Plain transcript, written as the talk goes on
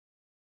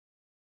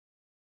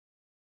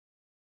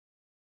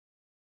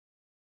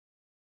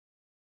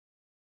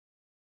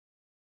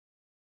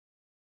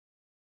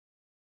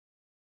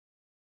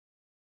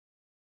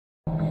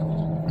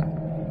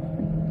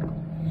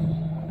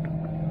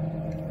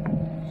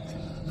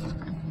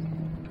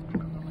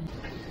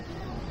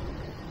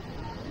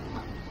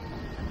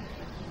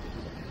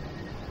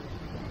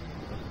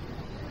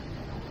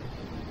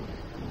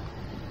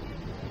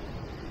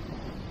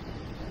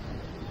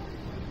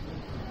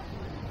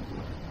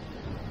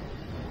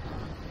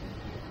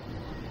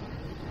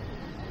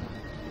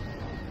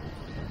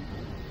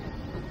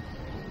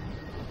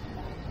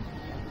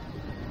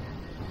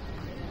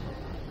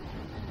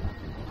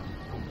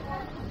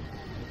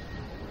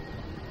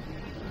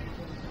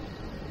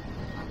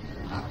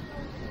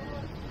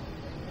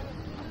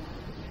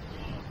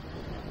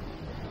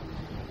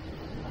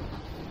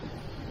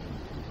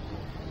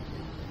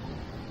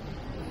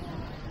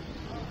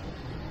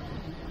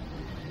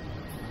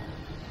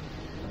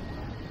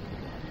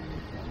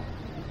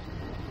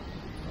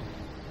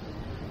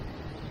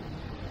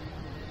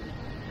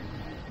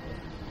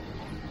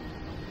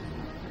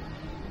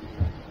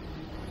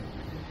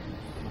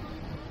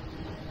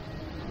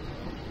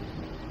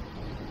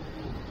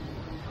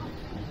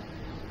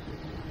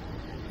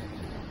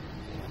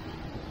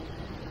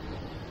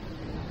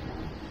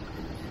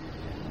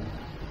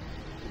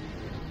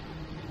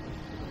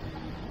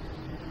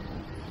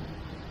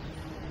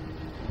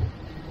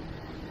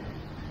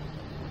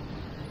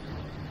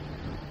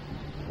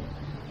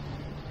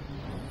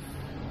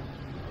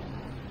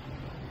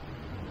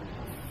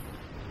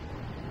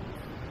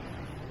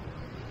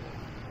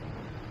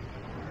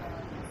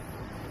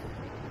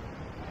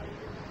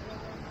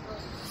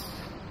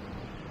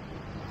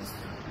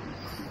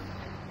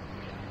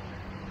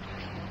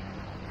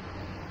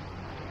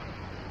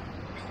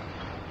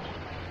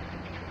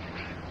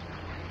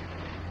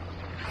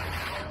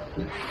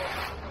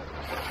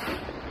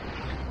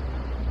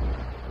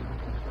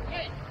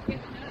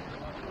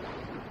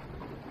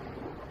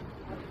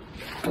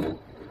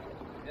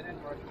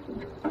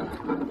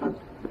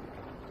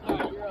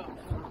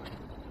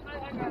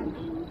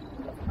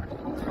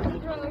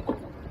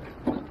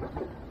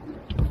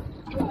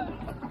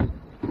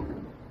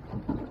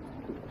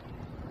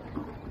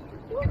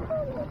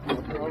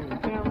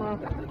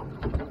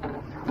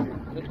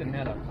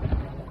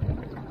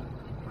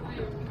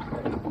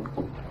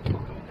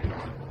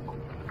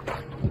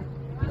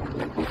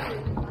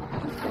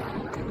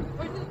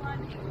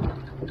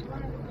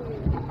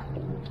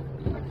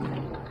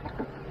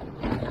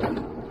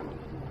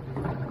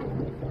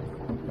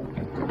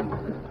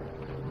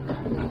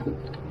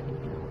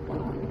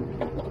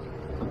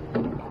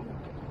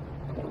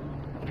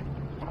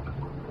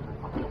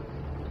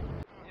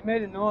It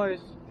made a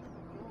noise.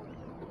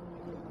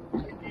 Do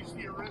you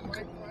see a red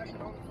light flashing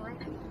on the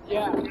front?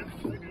 Yeah. Yes,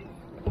 I do.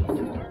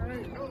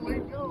 Alright, go,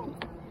 Lane, go.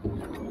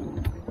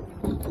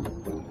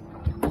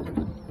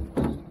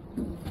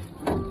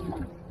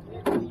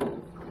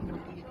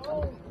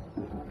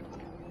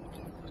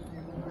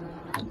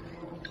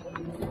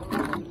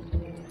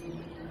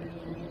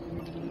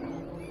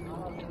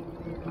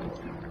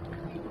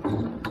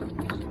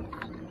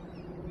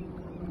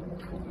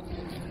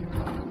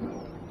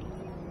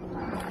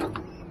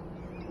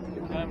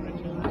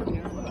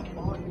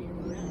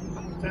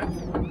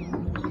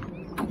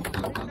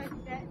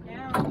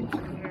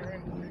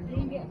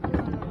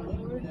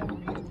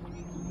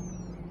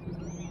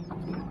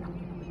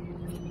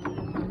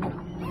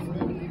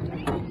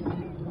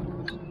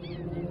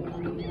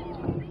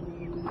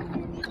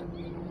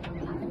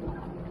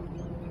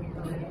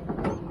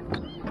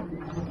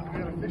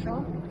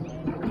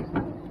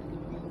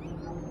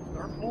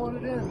 Start pulling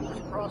it in.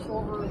 Just cross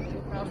over and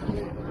get past the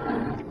gate.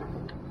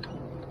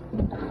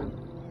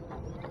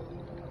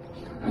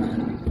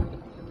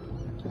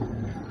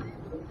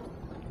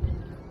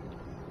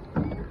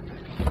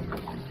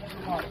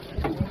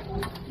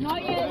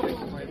 Not yet.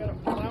 I got a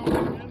flounder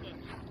in it.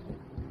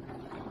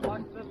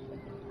 Watch this.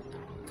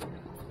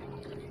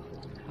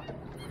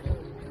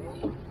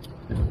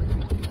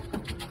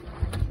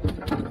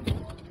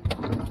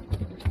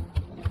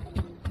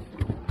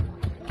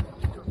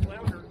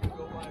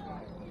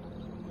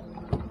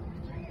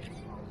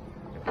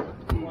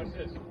 Watch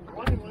this.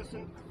 Run and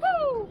listen.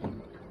 Woo!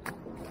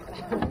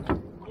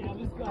 Yeah,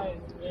 this guy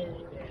is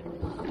very dead.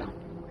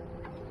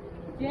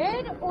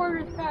 Dead or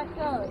just passed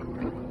out?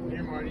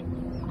 Here, Marty.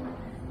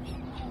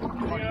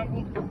 Yeah,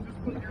 we'll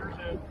just put yours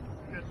in.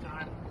 Good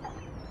time.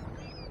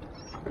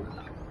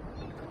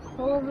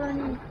 Pull over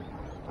and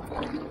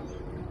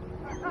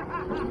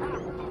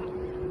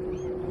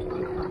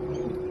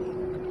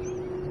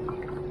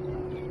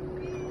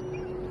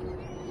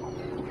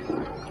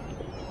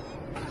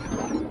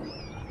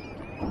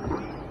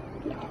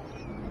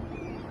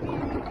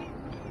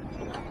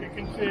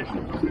Kicking fish.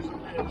 There's a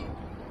fish.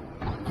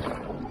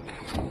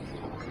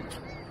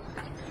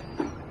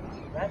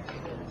 That's it.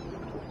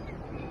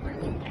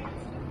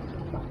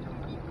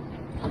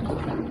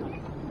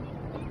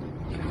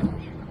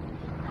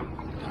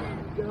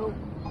 Go.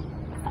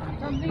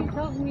 something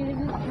tells me this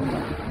is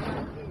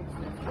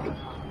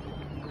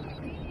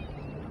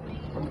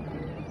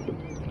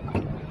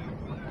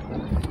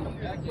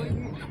Yeah,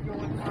 Clayton, you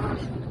going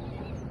first.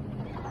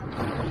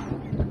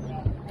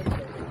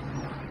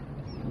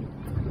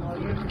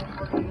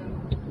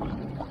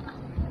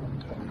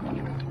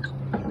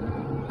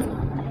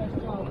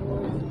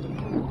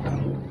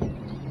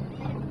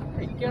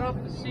 Hey, get off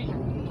the seat.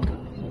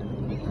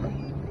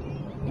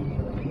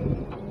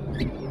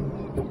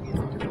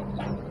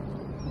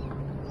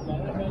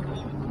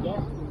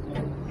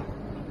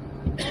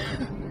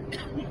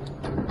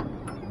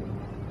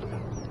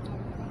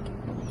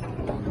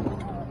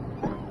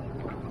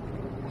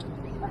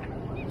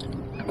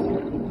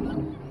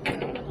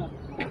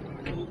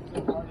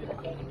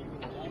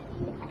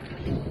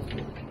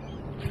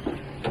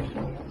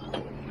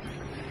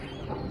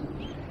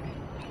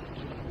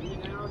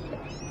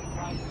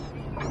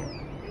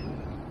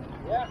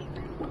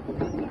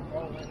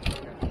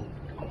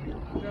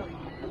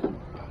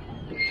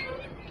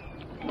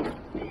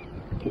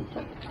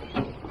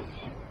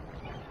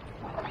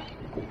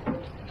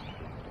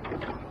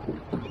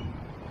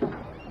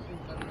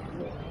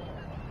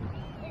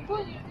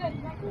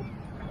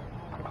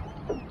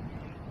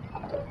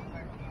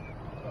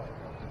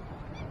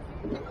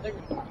 I think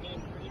it's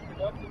being pretty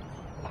productive.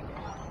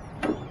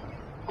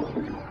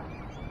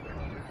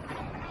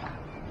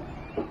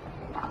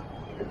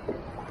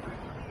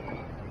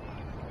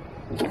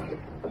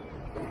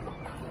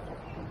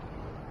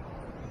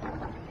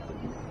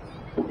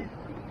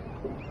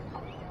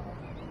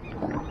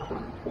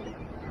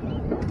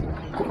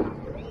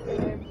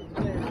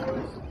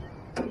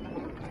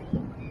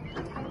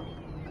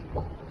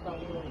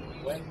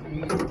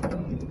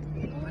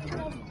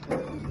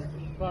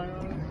 Fire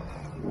on it.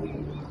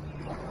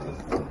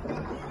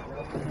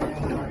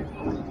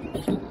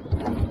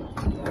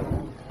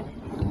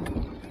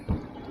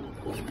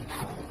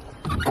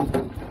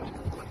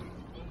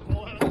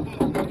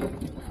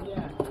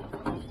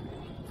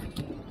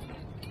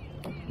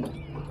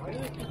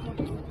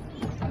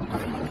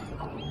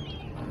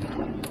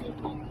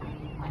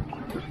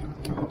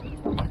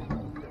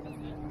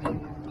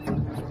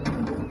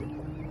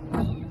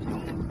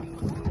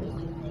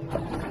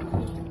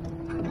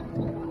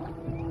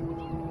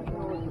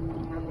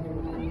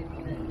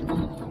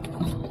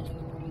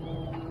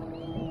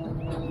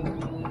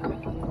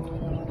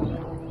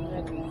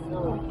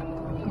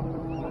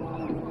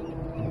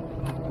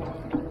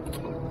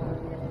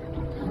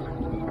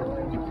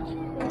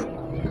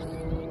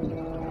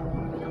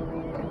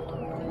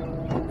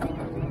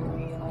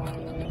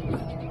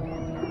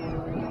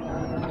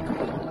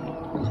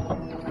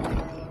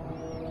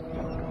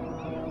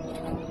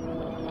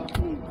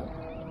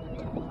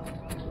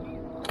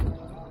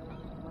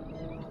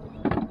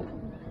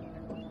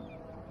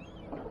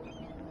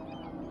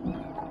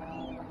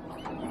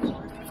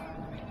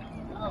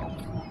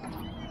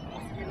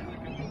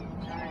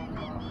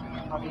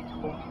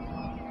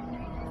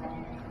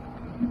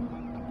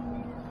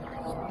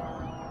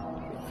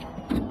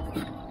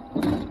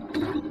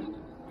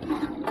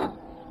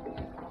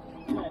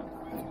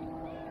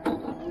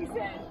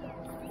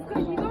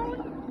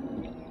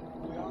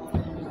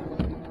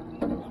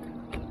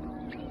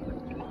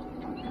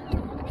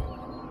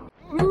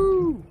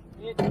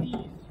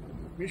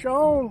 Fish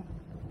on.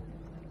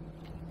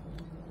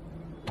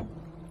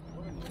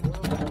 What in the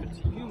world happened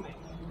to you, man?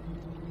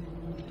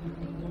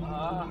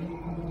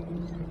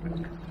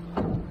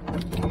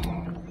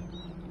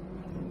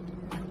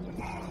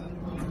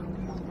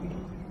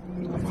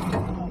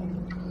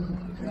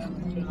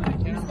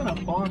 He's gonna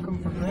bonk him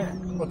from there.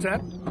 What's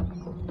that?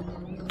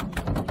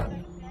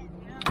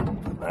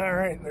 All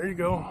right, there you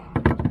go.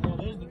 Yeah,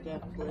 there's the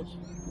death twitch.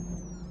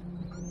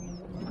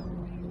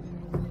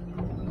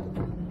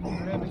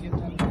 Grab and get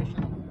that fish.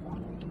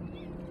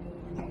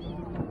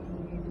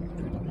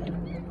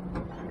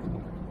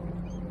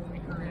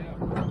 Hurry up.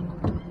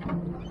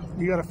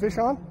 You got a fish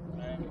on?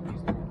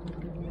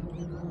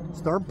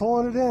 Start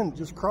pulling it in.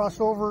 Just cross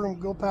over and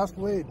go past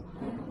Wade.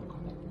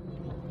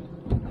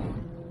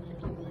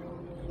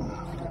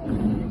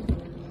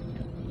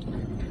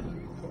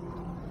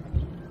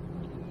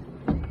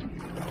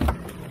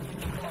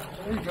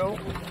 There you go.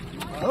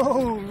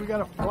 Oh, we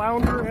got a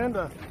flounder and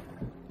a...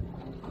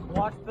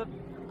 Watch the...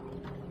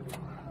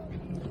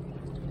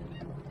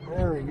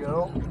 There we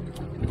go.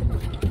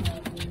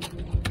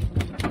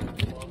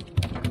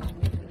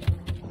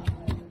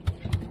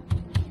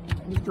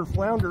 Mr.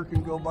 Flounder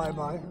can go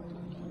bye-bye.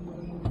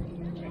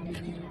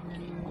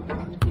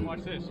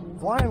 Watch this.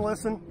 Flying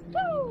lesson.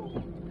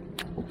 Woo!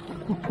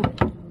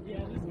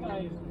 Yeah, this guy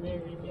is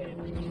very dead.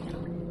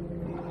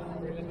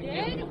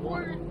 Dead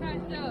or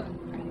passed out?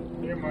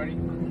 Here, Marty.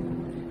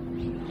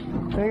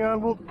 Hang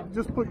on, we'll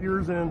just put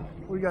yours in.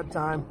 We got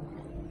time.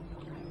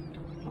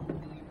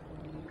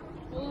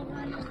 Over.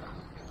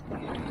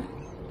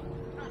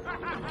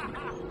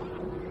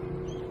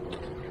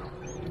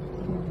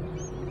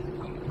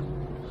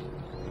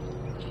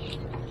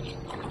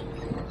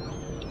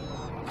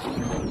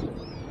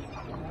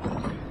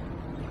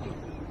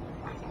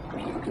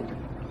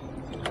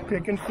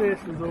 Picking fish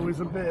is always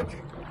a bitch.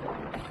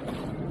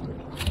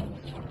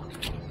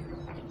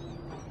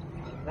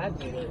 That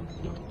did it.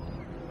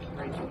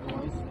 Great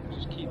boys.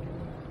 Just keep.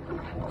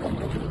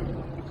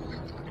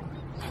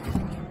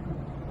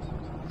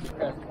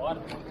 That's a lot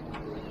of them.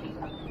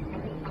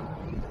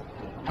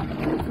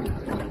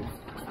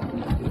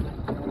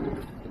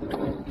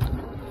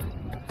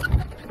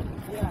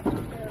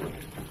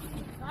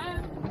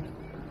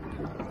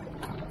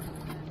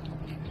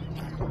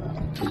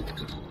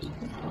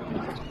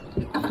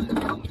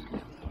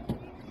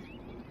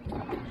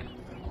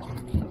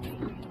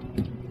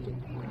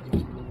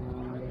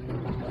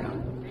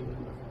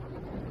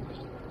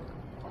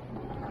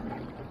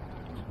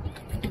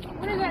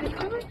 What is that, a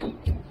swimmer?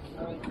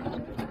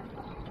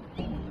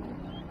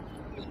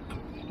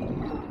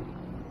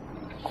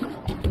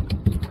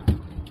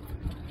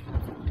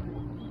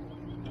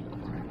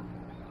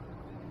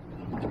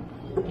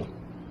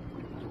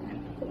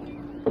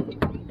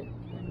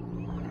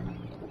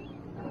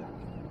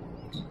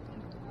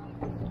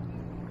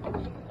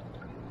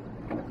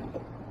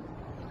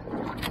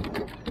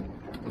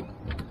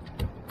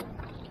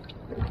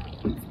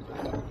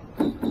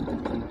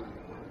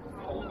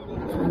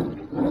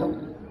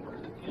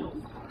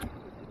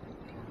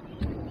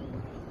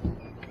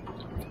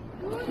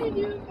 What did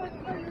you do if I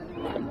started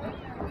doing it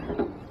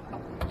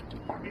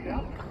right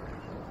now?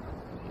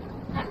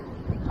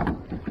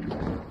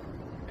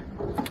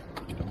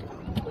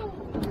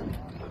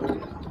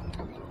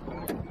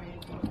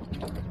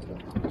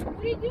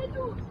 What did you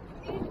do?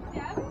 Did you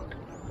stab him?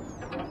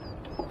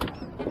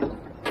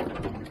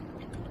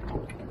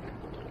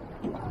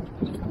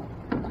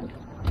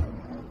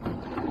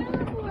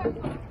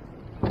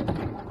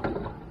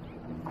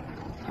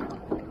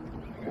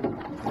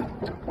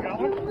 Got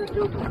one?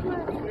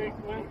 Big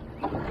one.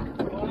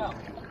 Going out.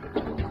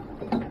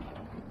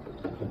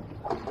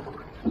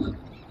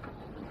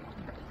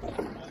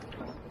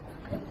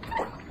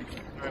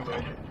 Alright,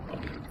 buddy.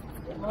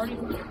 Marty.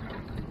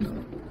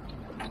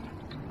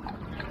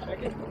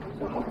 Check it.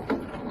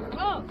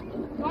 Oh,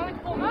 want to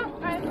come up?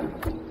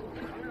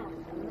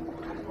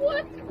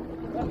 What?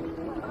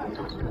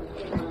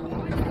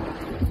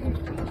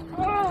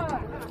 Oh,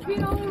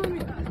 get over me.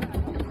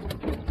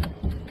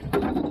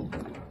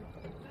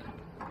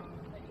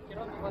 Get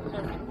on the left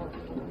side.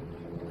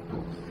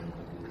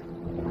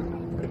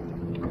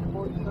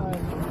 Port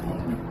side.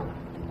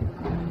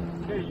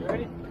 Okay, you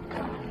ready?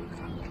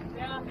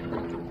 Yeah.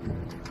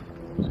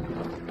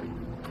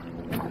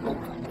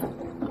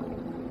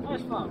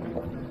 Nice fun.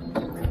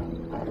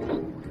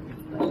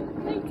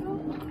 Thank you.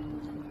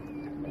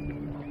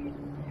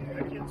 I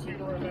can't see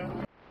where I'm at.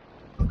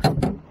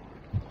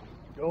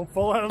 Don't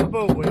fall out of the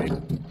boat,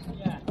 Wade.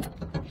 Yeah.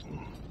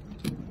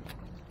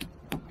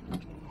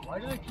 Why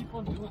do they keep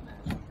on doing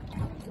that?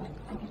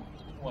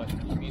 What?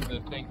 You mean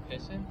the fake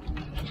pissing?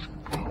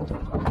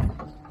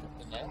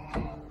 The net?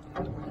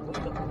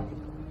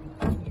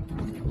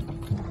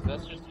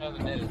 That's just how the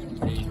net is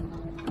made.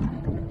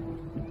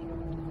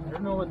 I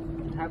don't know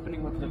what's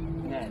happening with the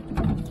net.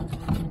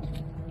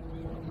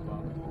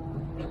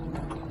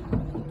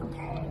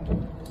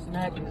 This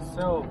net is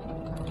so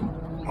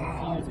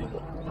confusing.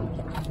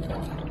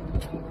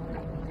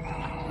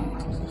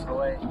 This is the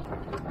way.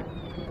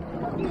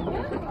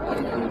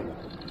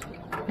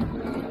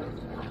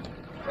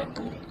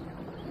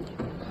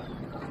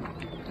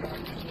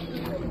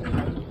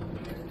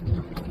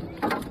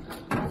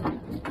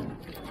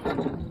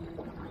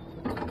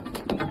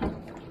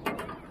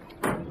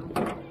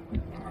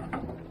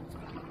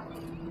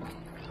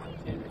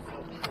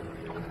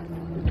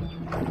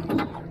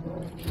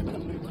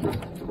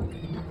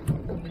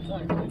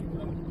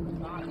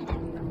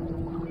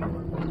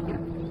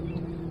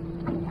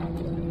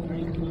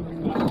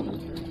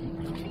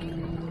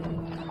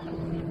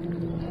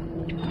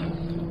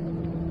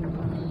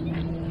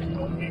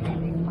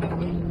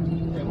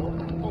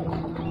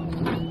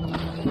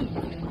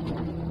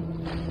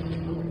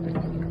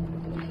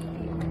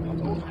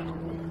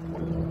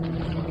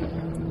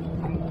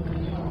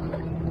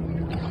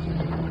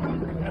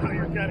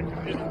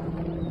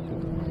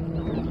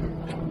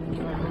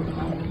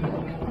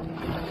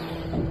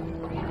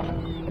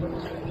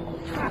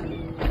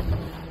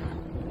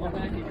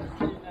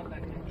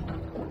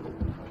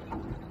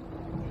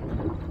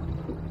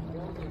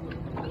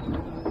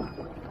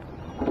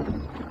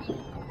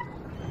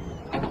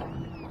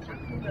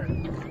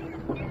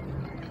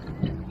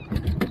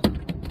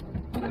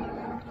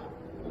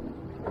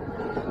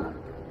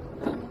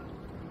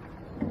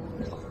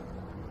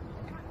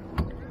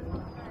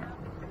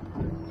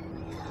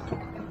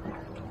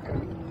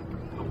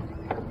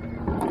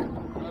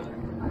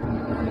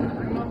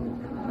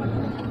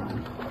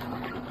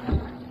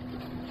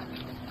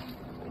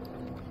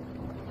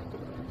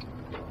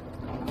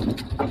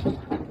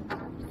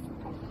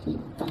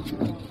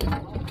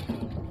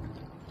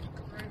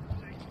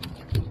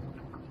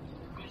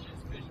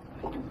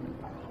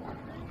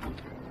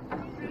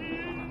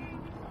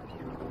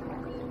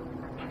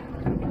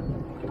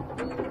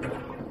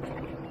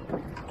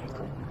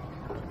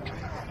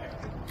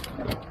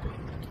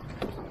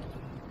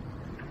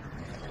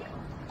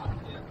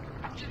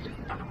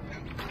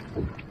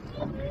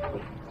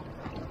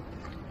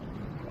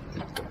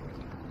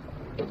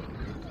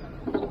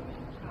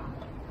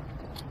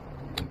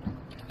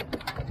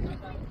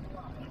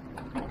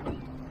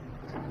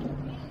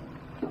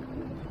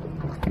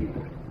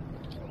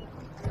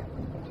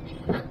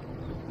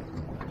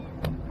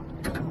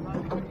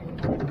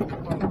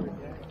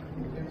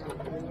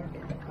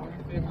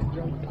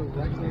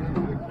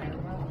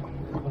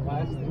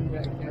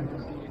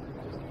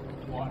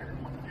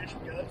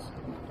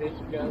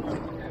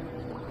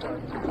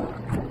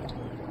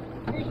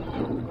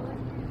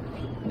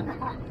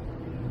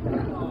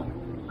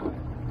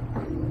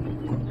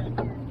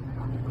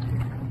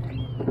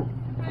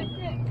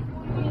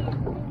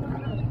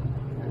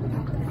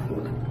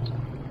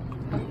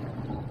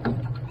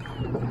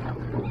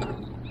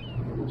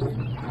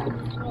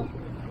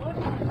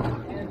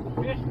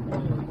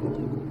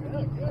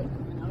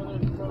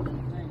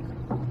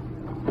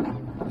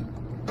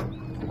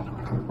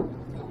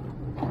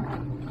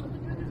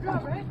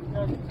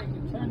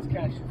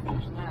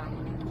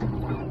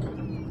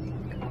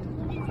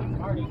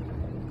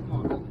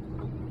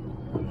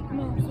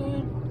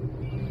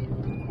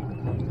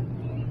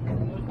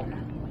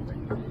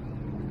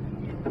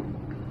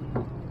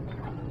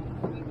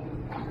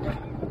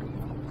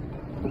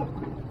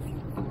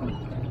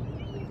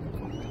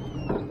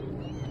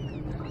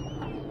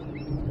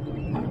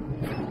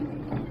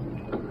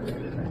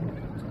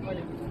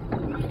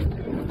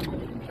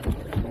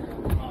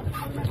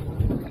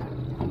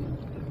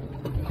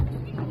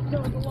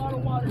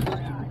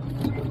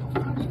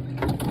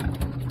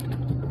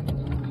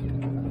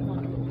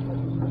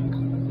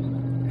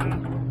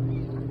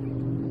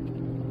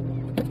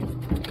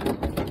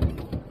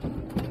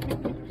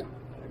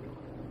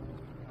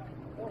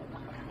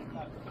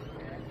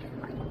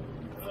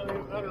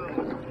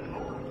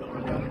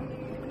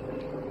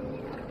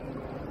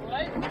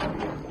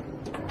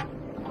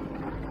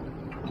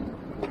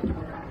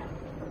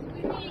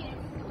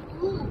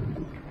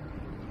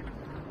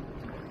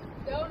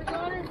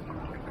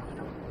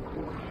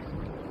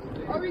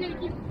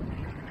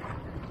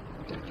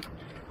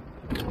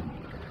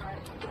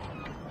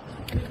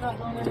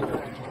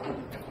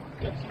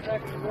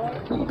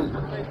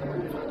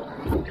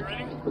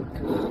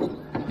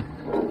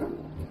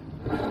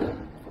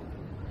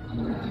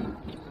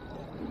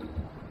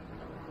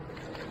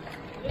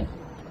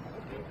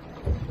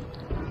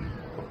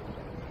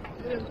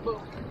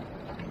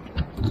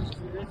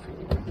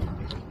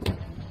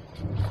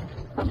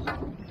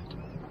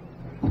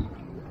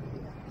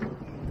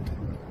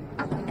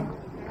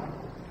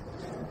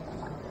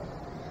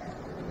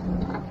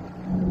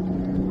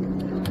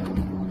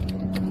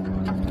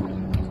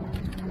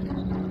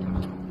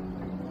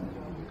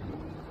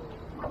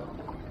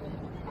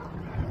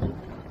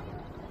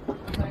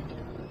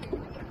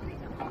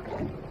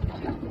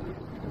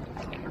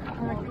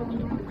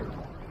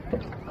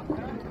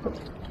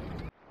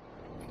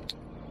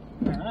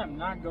 I'm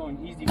not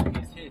going easy with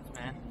these hits,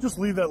 man. Just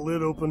leave that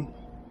lid open.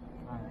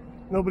 Right.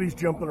 Nobody's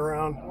jumping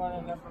around.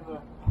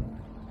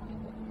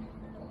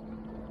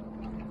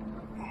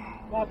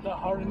 Not the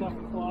hard enough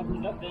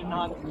club that they're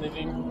not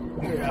living.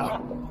 Yeah.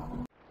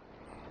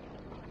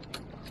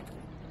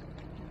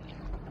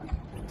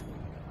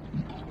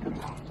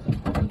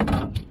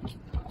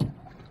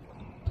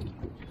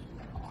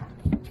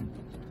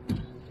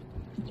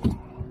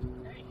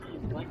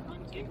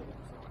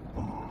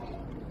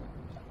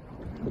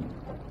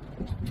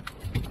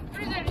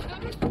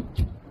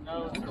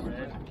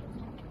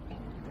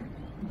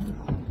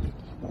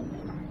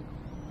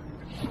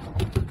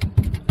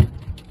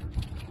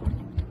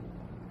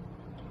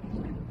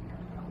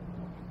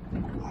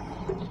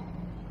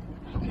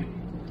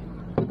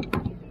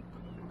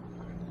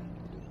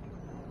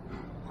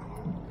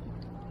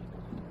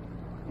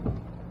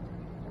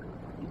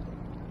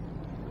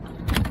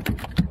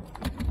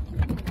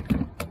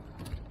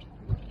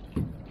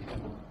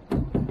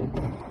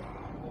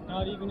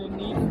 not even a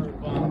need for a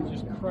bomb,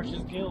 just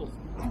crushes gills.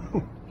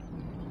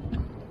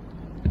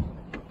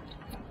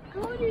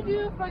 What would you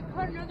do if I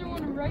caught another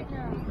one right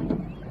now?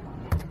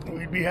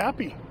 We'd be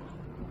happy.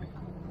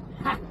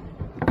 Ha!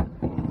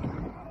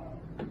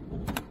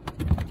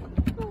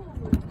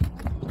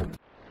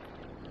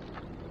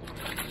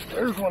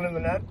 There's one in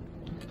the net.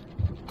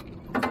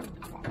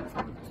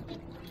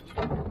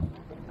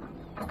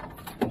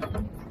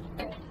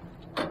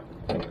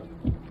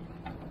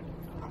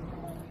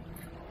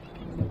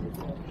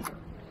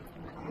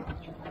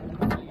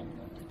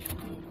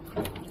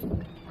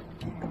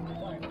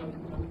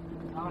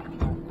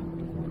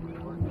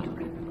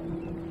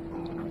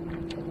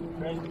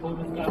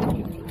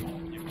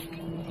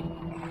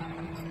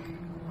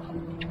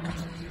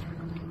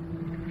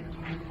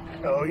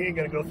 Oh, he ain't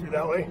gonna go through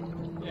that way.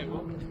 Yeah,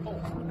 well.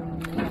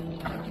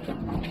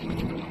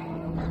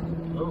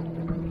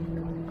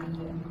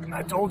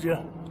 I told you.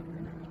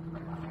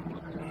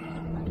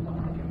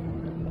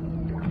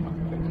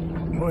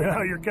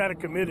 Well, you're kind of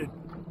committed.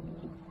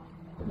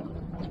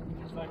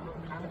 Looks like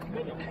we're kind of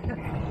committed.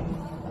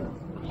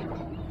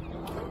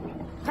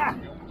 Ha!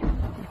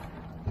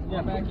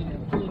 Yeah, back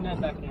in. Pull your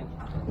net back in.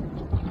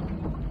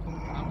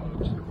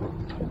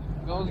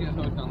 Goals get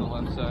hooked on the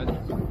left side.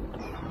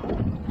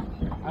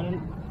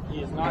 He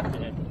is not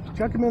dead.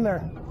 Chuck him in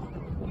there.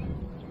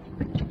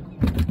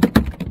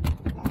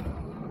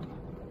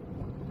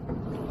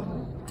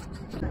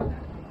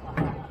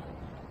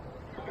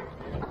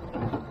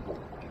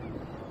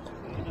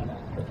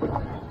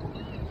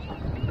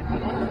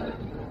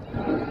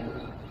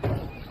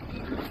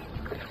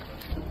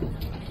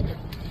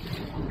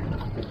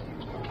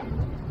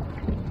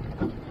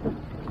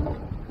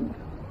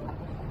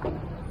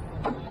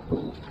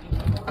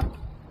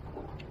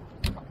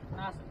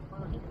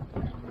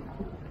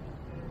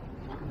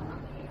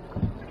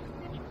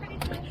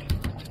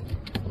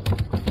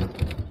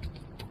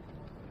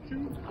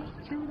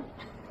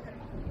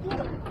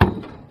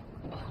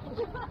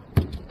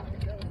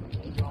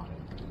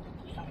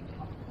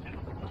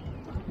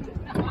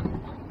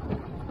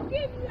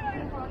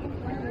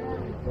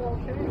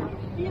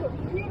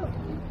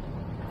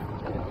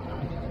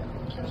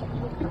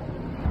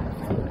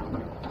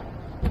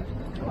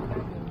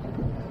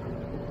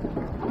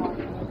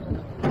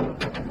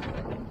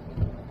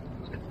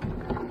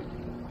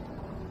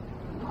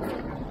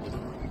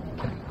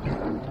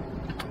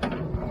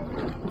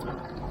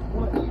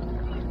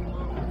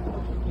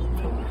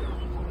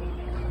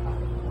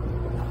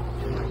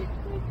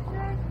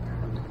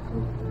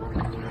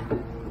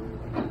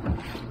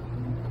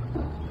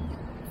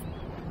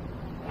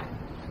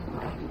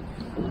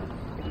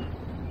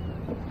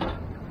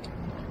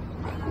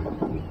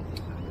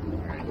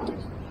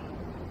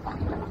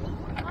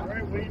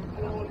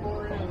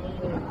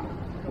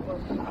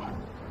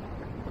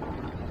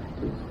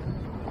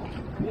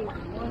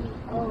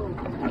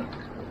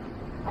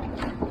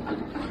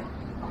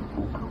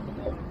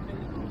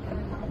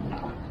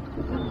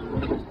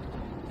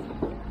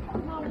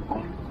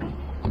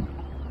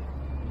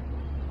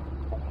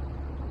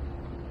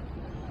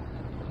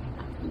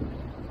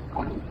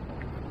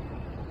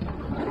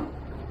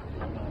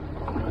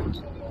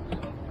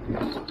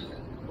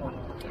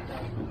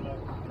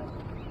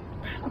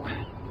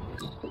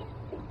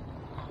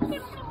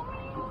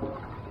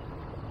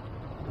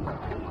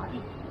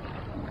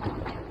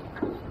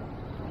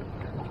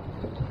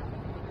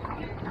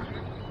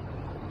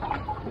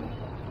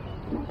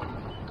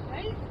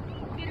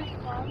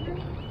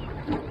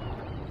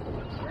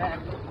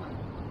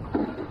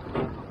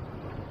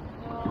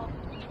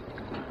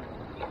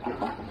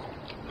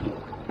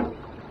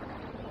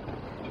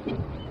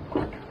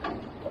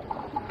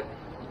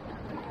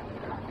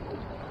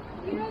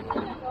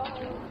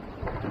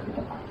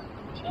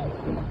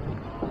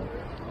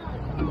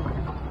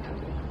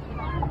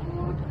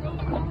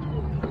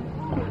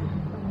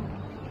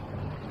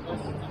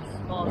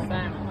 Small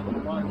salmon.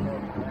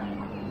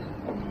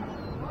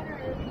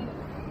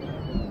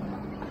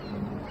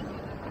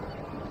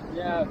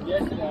 Yeah,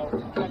 yesterday I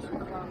was catching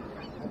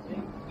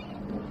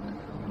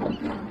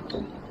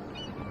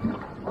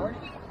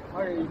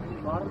Harder, you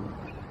can bottom.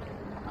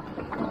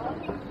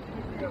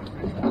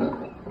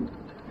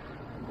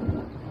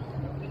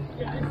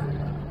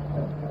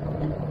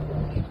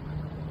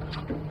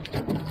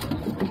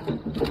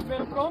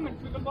 They're coming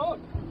to the boat.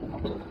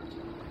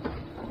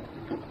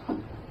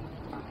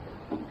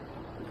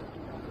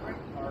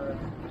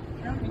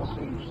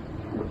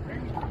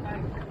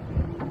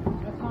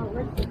 That's not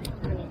racing.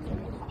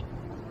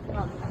 It's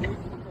not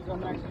racing because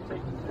I'm actually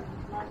taking it.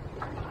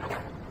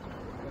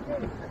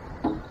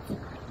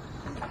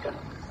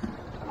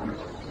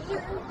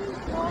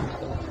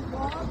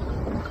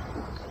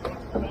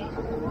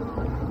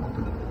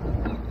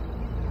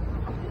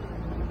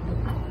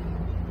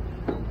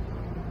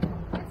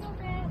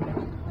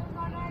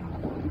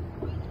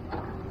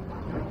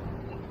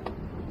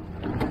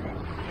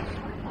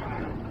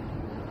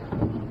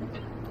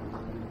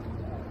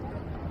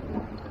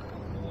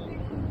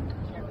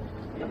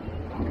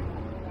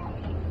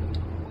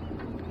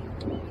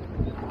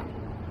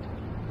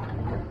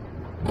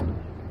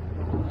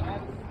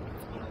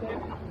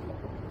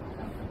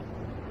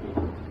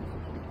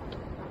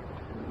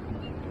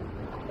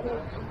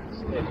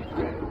 Steady,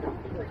 right?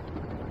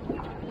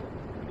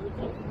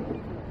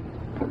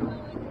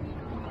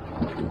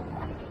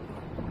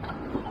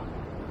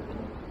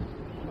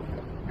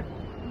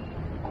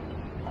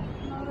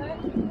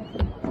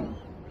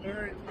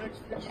 Alright, next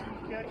fish you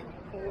catch,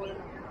 pull in.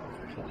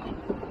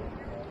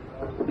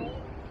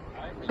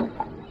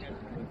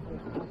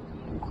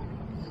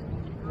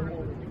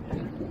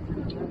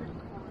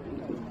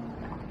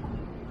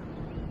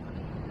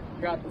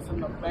 Got this in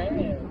the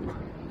bag.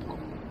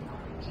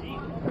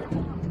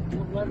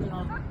 Lemon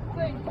on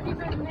Wait,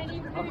 even many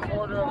a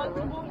quarter of a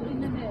room.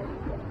 in the net.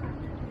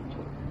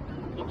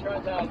 He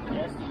tried that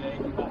yesterday.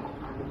 He got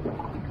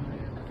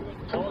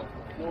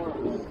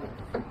horrible.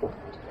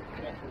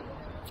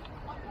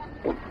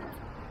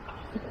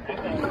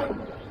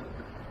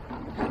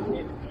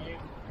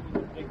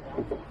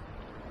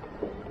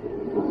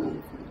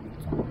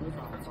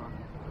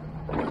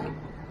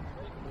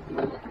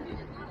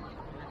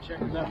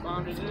 Checking that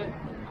pond, is it?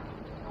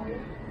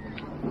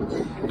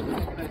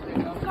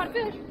 Got a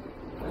fish.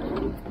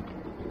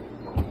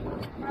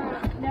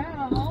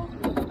 Now.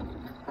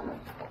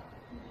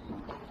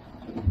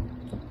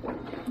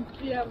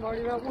 Yeah,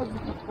 Marty, that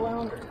wasn't a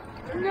flounder.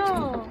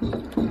 No.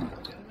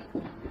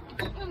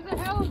 It was a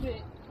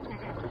halibut.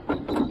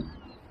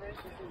 This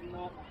is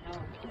not a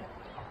halibut.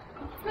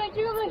 Man,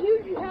 you have a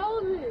huge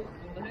halibut.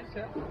 It's a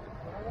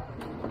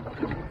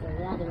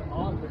rather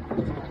odd.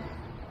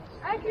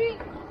 Actually,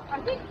 I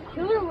think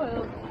killer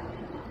whale.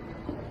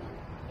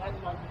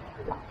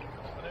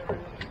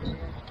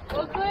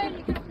 Well, good.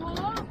 You can pull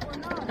up or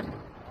not.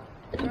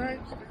 Alright,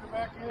 stick her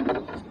back in.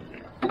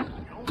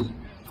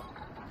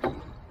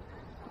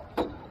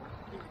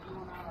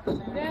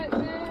 That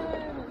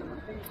man.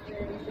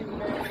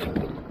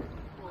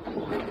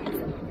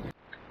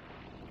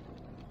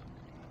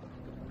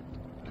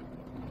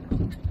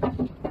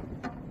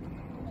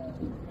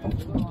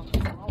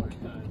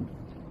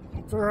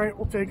 It's alright,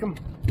 we'll take them.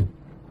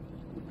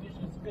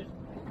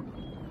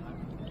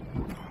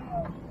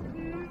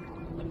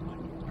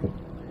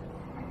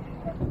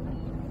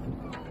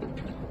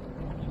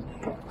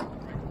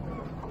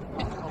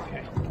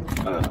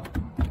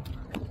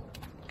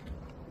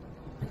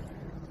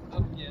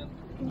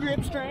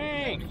 Grip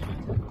strength.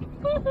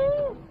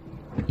 Woohoo!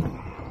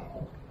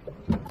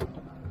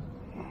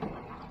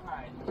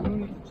 Alright, who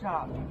needs to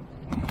chop?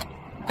 I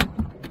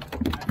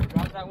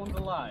forgot that one's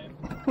alive.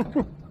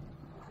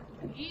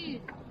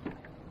 Jeez.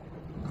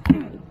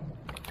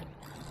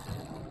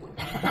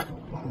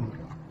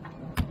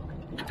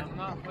 I'm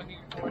not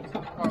looking forward to the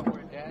part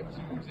where Dad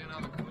zooms in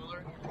on the cooler.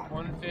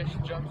 One fish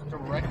jumps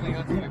directly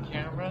onto the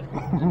camera,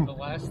 and the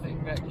last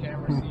thing that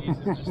camera sees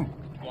is just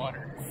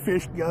water.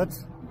 Fish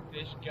guts.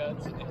 Fish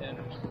guts and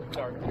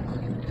darkness.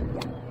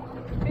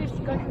 Fish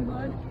got some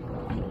blood.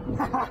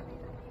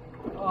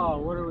 Oh,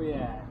 what are we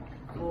at?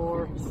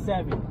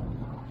 4-7.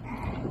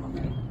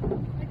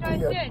 Like I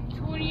said,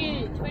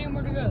 28, 20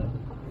 more to go.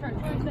 Sorry,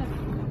 27.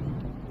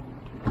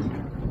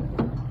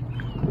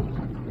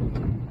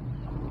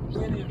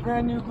 And these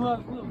brand new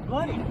gloves look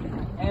bloody.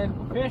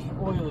 And fish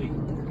oily.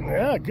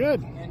 Yeah,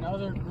 good. And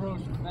other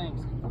gross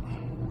things.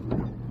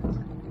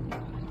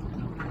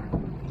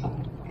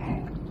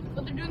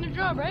 But they're doing their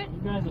job, right?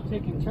 You guys are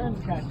taking turns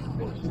catching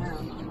fish now.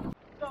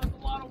 That was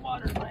a lot of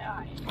water in my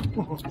eye.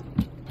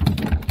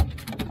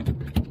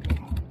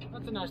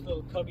 That's a nice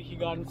little cubby he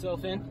got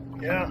himself in.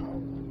 Yeah.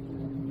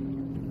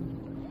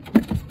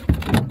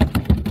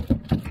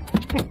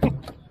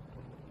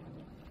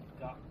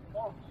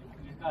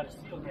 He's got a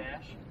seal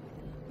gash.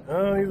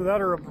 Either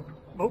that or a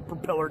boat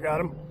propeller got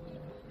him.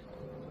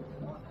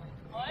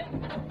 What?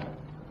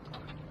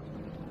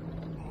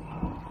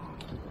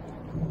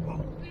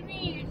 What do you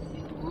mean?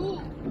 Ooh.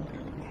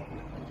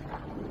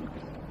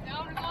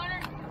 Down the water?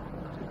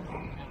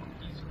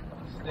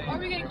 Are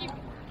we gonna keep?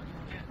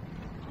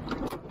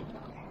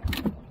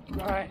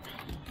 Alright.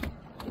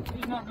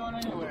 He's not going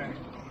anywhere.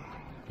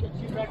 Get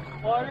you back to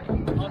the water.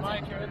 I'll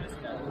take care of this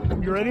guy.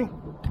 You ready?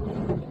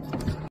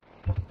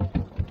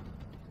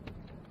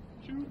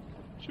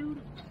 Shoot.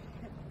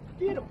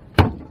 Get him. I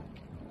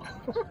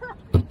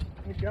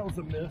think that was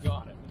a miss.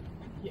 Got it.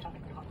 Yeah, I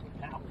got it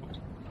now.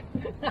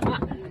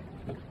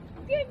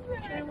 Get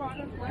rid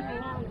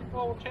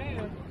Oh,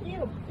 can. Get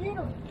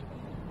him.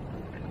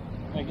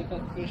 Hey, get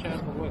that fish out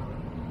of the way.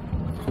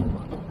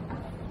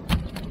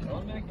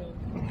 Going back in.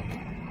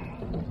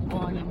 Come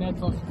on, your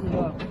net's all screwed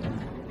up.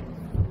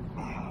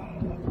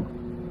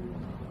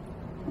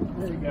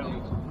 There you go.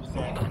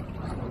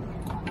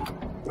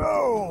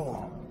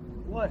 Oh!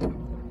 What?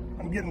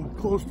 I'm getting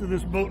close to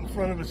this boat in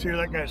front of us here.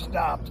 That guy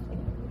stopped.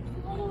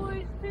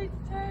 Always big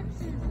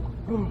taxes.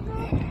 Ooh.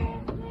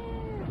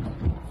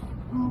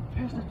 Who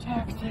pays the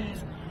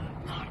taxes?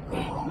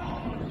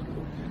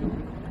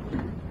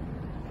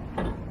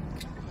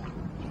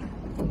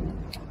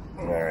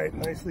 Alright,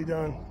 nicely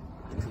done.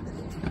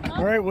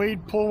 Alright,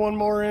 Wade, pull one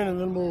more in and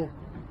then we'll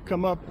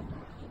come up.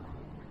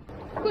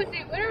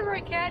 Pussy, whenever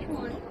I catch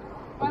one,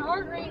 my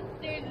heart rate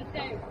stays the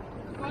same.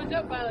 It goes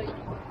up by like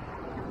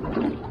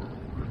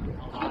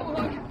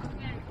 200%.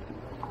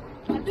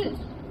 That's it.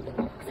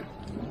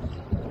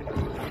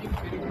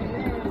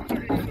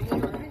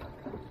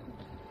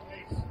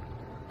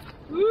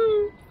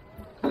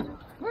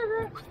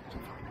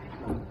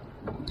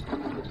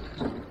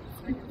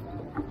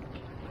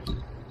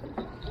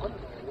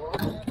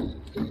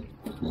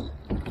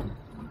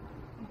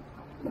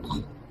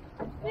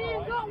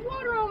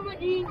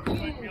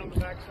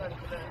 excited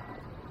for that.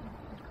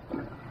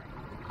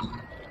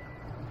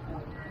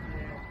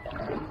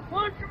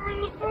 Punch him in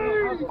the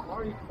face!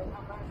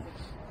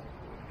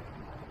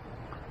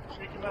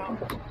 Shake him out.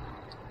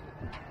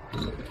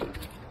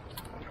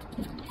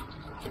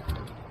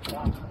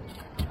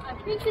 I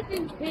think it's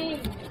in pain.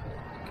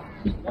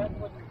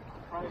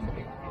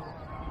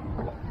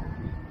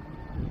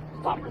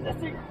 Stop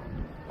resisting.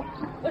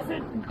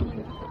 Listen.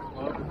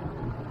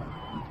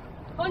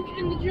 Punch it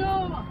in the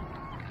jaw.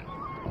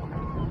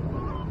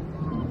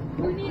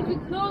 Who needs a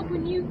club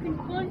when you can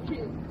punch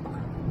it?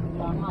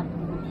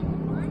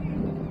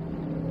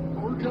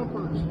 More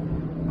jumpers.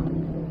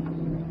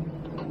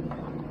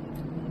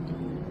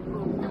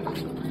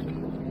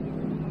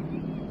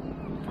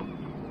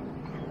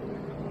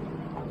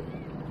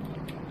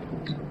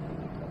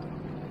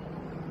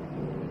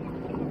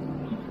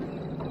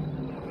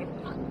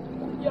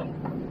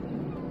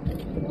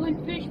 When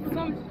fish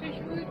becomes fish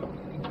food.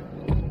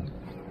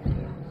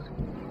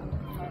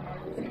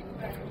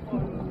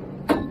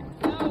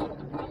 No,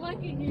 I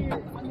like it here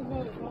on the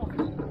boat.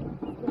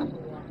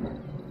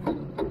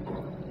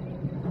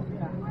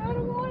 I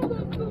don't want to go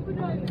scuba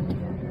diving.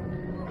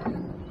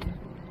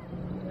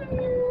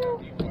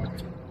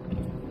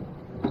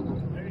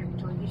 Hey,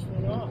 turn this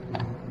thing off.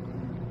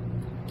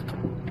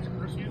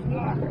 Chris, use it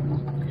off.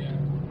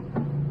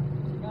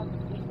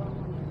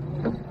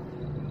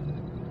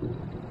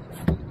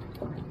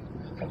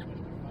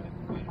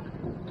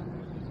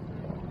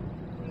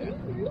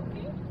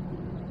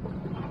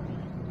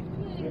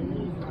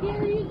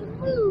 Gary is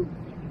blue.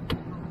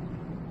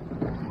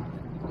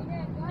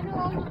 Yeah, I know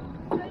all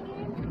the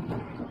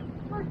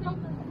first up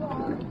is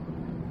God.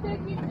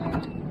 Second,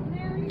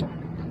 Mary,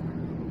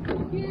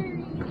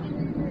 Gary,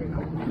 and Mary.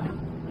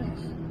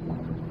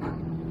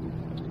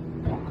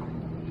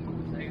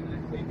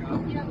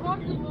 Yeah,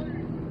 watch the water.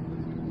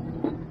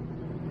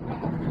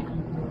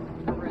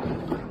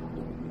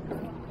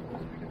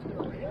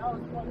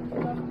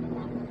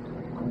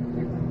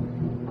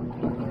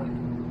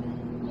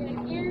 Yeah,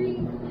 Gary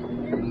and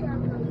Mary are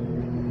brothers.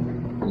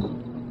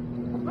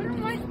 What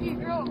reminds me,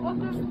 girl?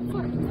 Also,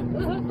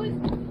 please.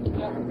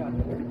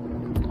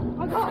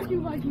 I got you,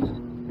 Mikey.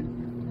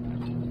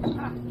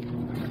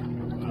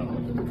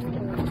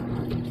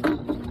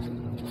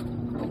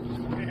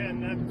 Man,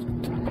 that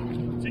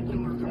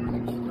particular shot,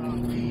 man.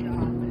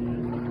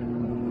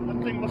 That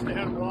thing must have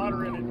had water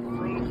in it,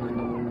 frozen,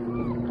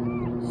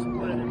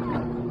 split.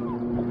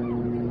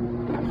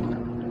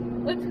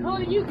 Let's call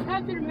you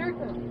Captain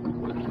America.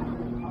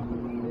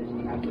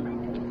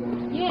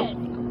 Yes,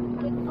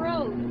 it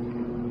froze.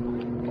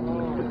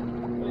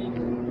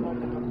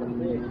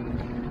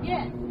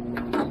 Yes.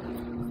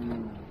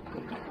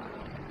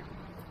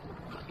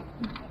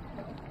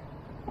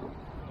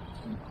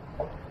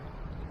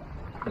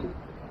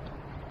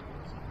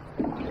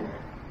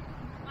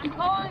 I'm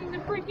calling the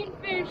freaking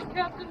fish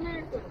Captain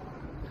America.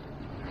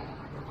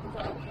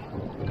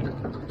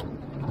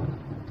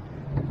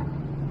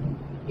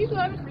 You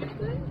got a fish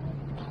thing?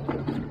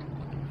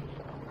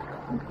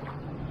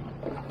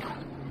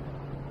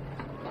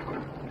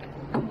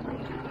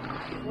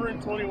 We're in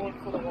 21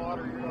 foot of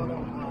water, you're not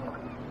on water.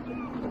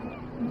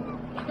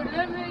 So does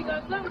that mean you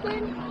got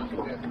something?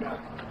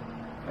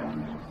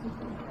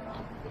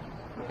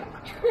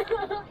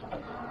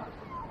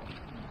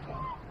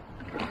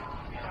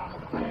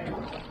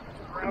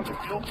 Grab the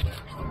gill fish.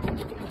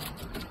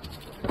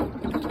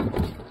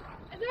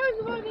 And I was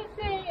about to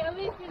say, at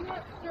least you're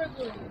not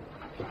struggling.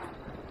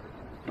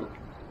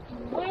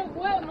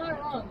 What am I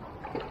wrong?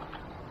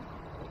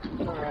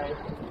 Alright.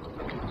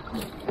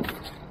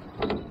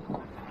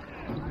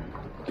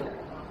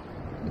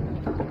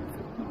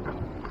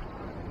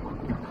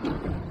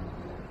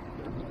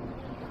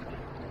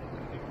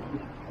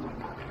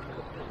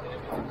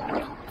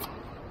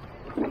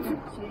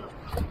 So,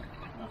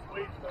 just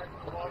waves back in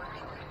the water,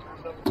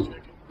 there's nothing shaking.